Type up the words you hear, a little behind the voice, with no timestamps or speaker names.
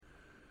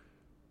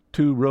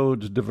two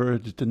roads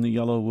diverged in the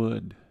yellow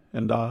wood,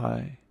 and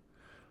I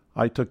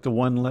took the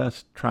one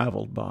less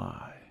traveled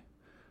by,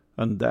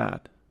 and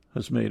that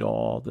has made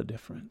all the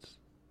difference.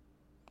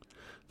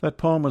 That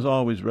poem has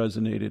always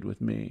resonated with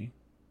me,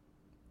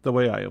 the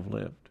way I have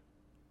lived.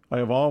 I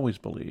have always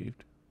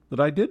believed that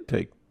I did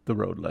take the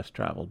road less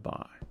traveled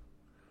by,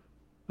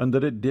 and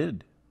that it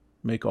did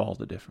make all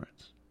the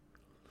difference.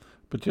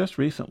 But just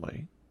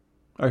recently,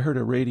 I heard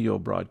a radio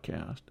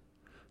broadcast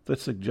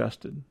that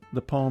suggested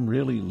the poem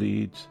really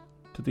leads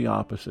to the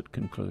opposite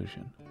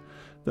conclusion,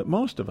 that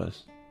most of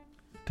us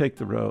take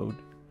the road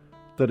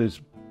that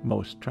is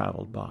most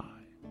traveled by.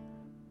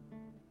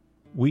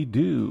 We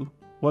do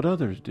what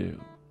others do.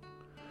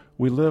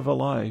 We live a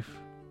life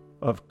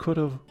of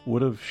could've,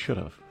 would've,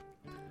 should've.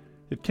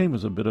 It came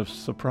as a bit of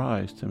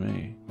surprise to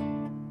me.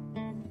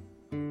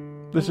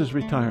 This is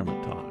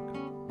Retirement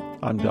Talk.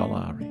 I'm Del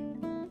Lowry.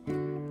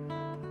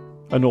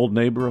 An old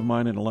neighbor of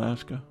mine in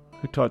Alaska,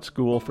 who taught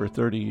school for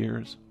 30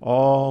 years,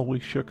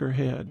 always shook her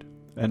head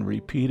and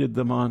repeated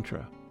the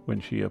mantra when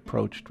she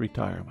approached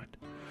retirement.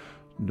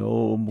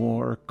 No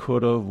more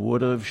could've,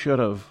 would've,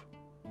 should've.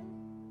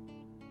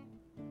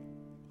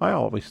 I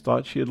always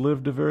thought she had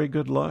lived a very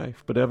good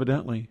life, but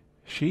evidently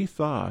she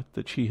thought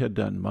that she had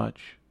done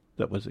much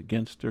that was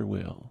against her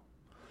will.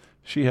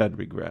 She had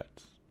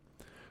regrets.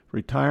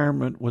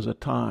 Retirement was a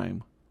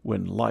time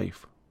when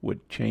life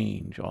would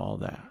change all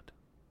that.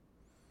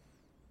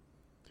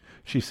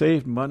 She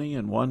saved money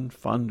in one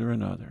fund or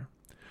another.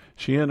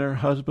 She and her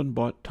husband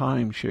bought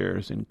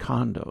timeshares in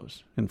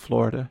condos in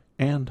Florida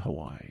and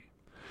Hawaii.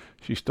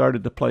 She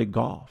started to play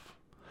golf.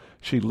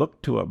 She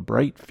looked to a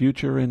bright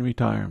future in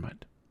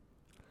retirement.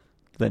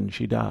 Then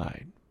she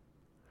died.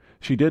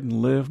 She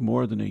didn't live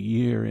more than a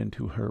year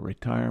into her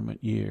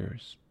retirement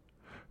years.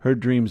 Her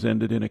dreams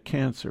ended in a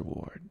cancer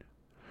ward.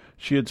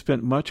 She had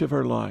spent much of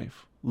her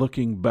life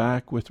looking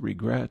back with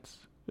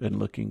regrets and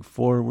looking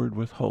forward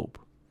with hope.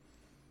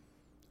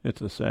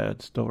 It's a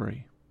sad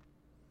story.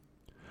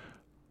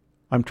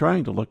 I'm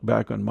trying to look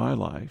back on my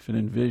life and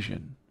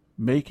envision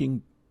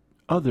making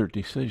other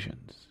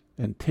decisions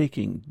and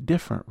taking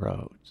different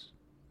roads.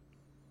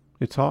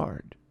 It's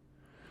hard.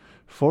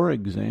 For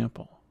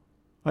example,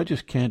 I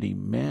just can't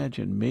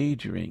imagine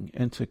majoring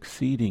and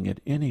succeeding at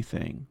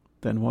anything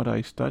than what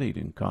I studied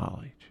in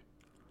college.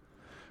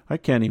 I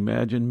can't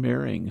imagine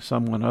marrying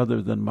someone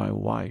other than my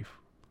wife.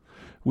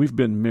 We've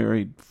been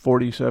married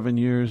 47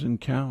 years and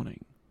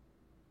counting.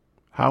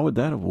 How would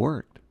that have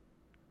worked?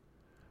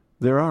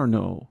 There are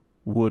no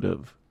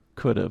would've,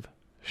 could've,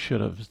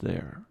 should'ves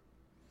there.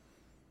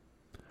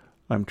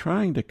 I'm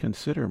trying to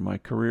consider my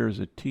career as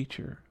a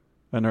teacher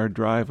and our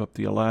drive up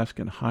the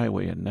Alaskan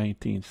Highway in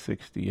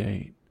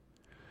 1968.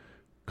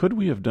 Could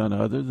we have done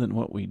other than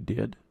what we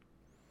did?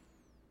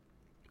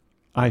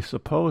 I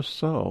suppose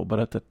so, but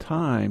at the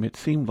time it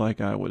seemed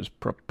like I was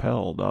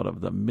propelled out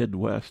of the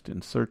Midwest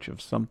in search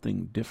of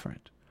something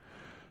different.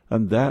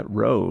 And that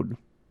road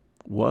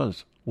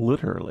was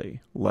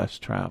literally less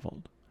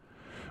traveled.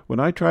 When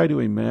I try to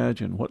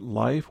imagine what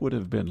life would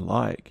have been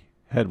like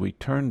had we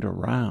turned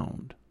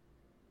around,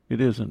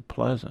 it isn't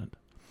pleasant.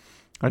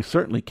 I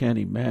certainly can't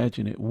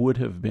imagine it would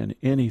have been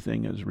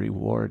anything as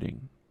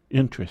rewarding,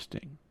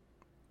 interesting,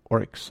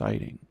 or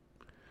exciting.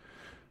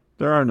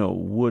 There are no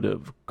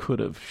would've,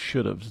 could've,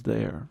 should'ves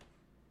there.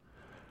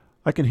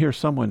 I can hear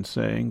someone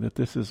saying that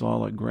this is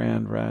all a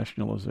grand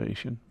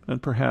rationalization,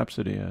 and perhaps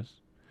it is.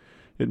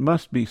 It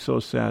must be so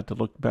sad to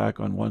look back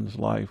on one's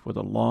life with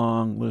a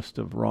long list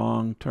of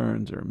wrong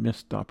turns or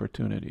missed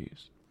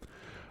opportunities.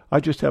 I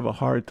just have a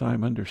hard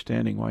time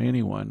understanding why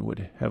anyone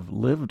would have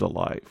lived a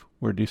life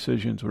where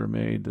decisions were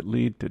made that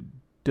lead to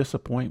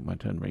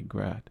disappointment and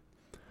regret.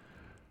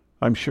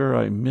 I'm sure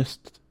I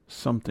missed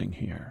something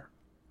here.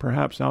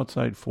 Perhaps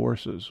outside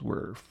forces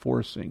were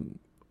forcing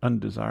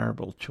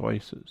undesirable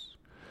choices.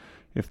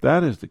 If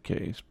that is the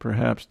case,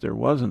 perhaps there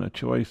wasn't a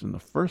choice in the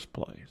first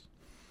place.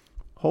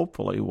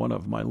 Hopefully one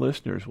of my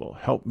listeners will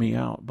help me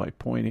out by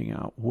pointing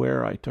out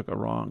where I took a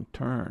wrong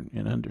turn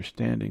in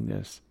understanding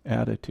this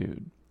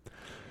attitude.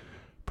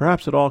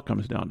 Perhaps it all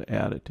comes down to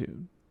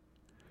attitude.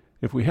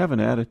 If we have an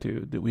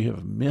attitude that we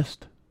have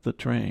missed the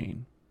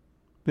train,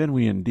 then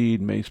we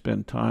indeed may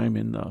spend time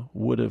in the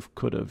would've,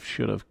 could've,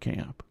 should've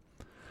camp.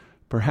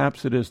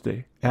 Perhaps it is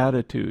the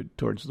attitude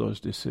towards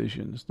those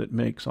decisions that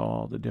makes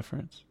all the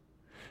difference.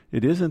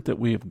 It isn't that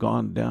we have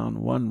gone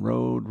down one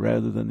road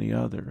rather than the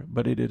other,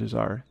 but it is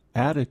our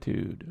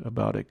attitude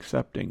about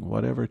accepting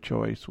whatever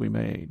choice we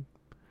made.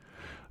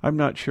 I'm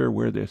not sure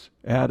where this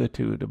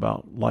attitude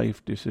about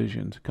life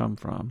decisions come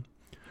from.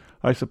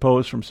 I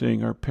suppose from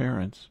seeing our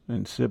parents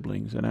and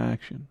siblings in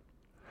action.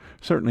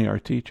 Certainly our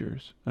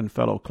teachers and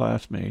fellow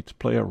classmates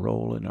play a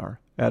role in our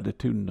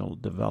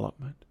attitudinal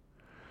development.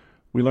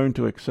 We learn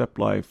to accept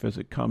life as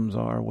it comes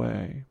our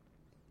way.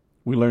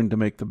 We learn to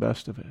make the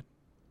best of it.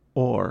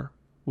 Or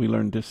we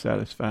learn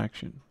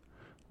dissatisfaction.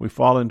 We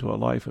fall into a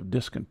life of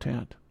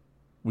discontent.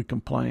 We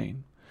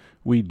complain.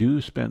 We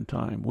do spend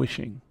time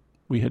wishing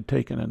we had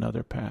taken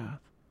another path.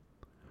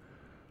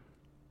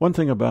 One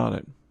thing about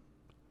it,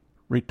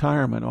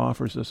 Retirement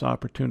offers us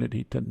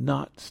opportunity to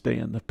not stay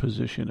in the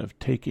position of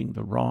taking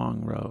the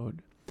wrong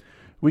road.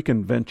 We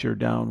can venture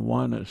down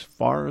one as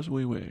far as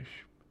we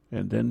wish,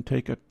 and then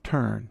take a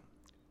turn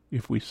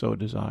if we so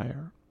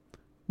desire.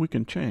 We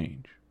can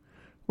change.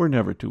 We're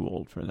never too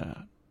old for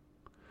that.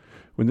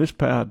 When this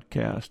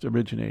podcast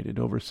originated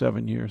over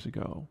 7 years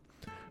ago,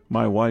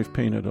 my wife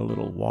painted a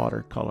little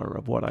watercolor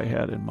of what I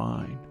had in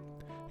mind.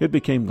 It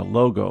became the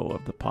logo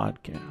of the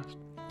podcast.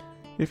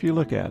 If you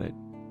look at it,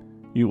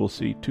 you will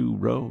see 2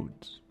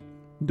 roads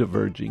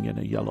diverging in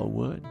a yellow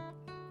wood.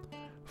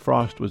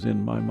 Frost was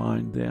in my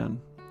mind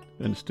then,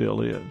 and still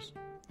is.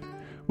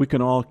 We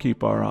can all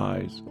keep our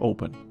eyes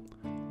open,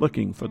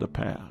 looking for the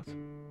path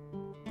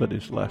that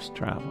is less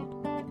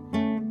traveled.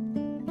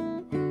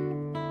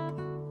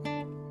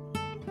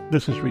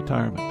 This is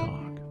Retirement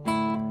Talk.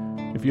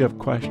 If you have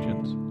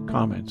questions,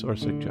 comments, or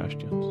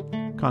suggestions,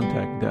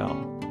 contact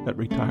Del at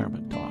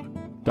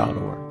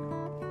retirementtalk.org.